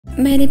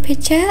Many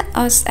pictures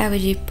of our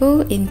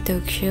yibo in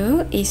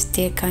Tokyo is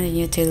still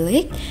continue to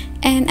leak,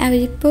 and our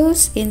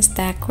yibo's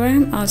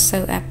Instagram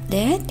also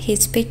update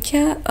his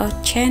picture of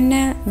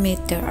channel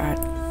Meteor Art.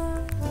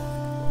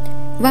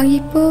 One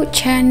yibo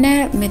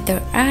channel Meteor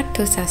Art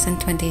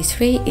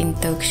 2023 in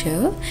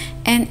Tokyo,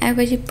 and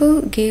our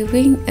yibo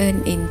giving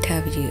an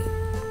interview.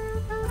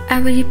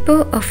 Our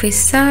yibo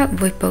official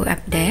Weibo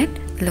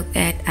update. Look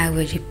at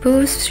our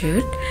yibo's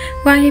shoot.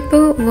 One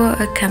yibo wore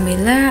a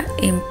Camilla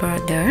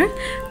embroidered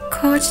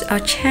coat or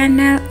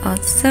channel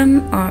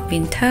autumn or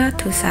winter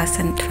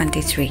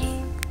 2023.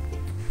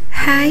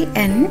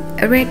 High-end,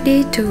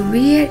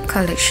 ready-to-wear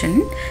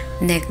collection,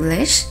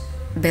 necklace,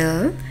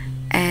 belt,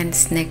 and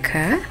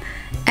sneaker,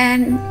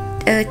 and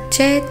a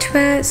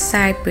J12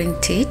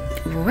 side-printed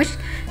watch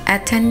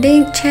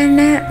attending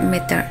channel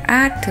Meteor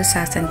Art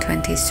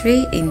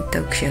 2023 in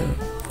Tokyo.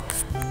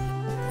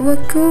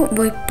 Woku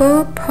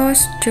Weibo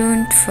post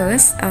June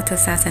 1st of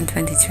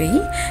 2023.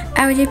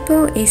 Our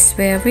yibo is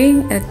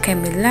wearing a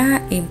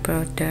Camilla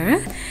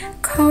embroidered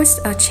coat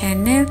or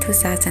channel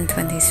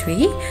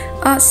 2023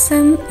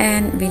 autumn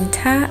and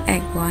winter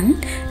Act 1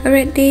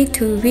 ready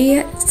to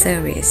wear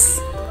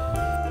series.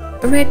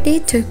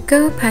 Ready to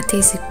go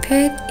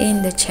participate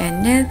in the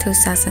channel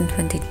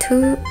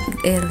 2022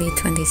 early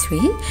 23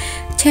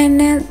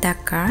 channel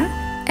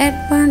Dakar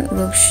at one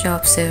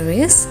workshop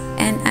series,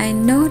 and I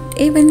note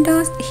even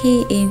though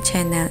he in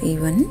channel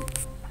event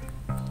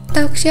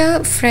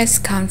Tokyo press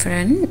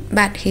conference,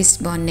 but his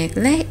bond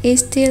necklace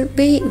is still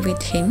be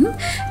with him,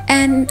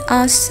 and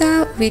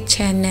also with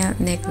channel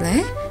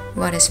necklace.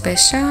 What a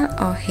special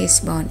of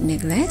his bond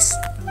necklace.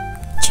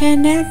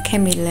 Channel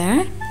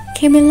Camilla.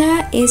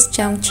 Camilla is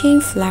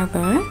Chongqing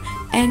flower,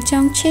 and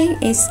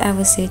Chongqing is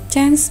our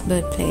Sejang's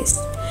birthplace.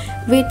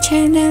 With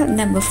channel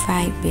number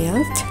 5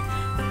 built.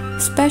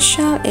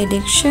 Special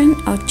edition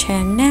of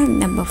channel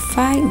number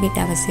 5 with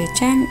our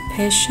Sejang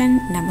patient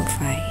number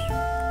 5.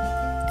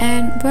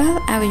 And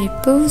well, our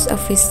yibo's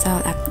official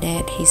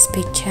update his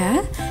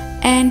picture,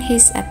 and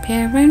his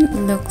appearance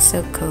looks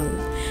so cool.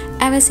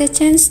 Our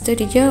Sejang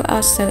studio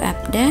also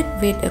update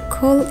with a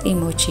cool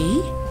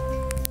emoji.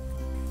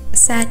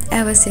 Such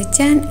our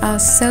Sejang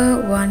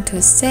also want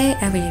to say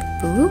our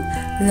yibo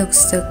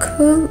looks so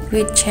cool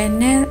with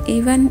channel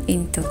even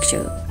in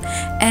Tokyo.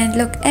 And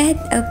look at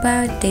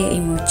about the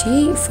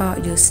emoji for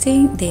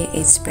using the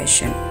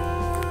expression.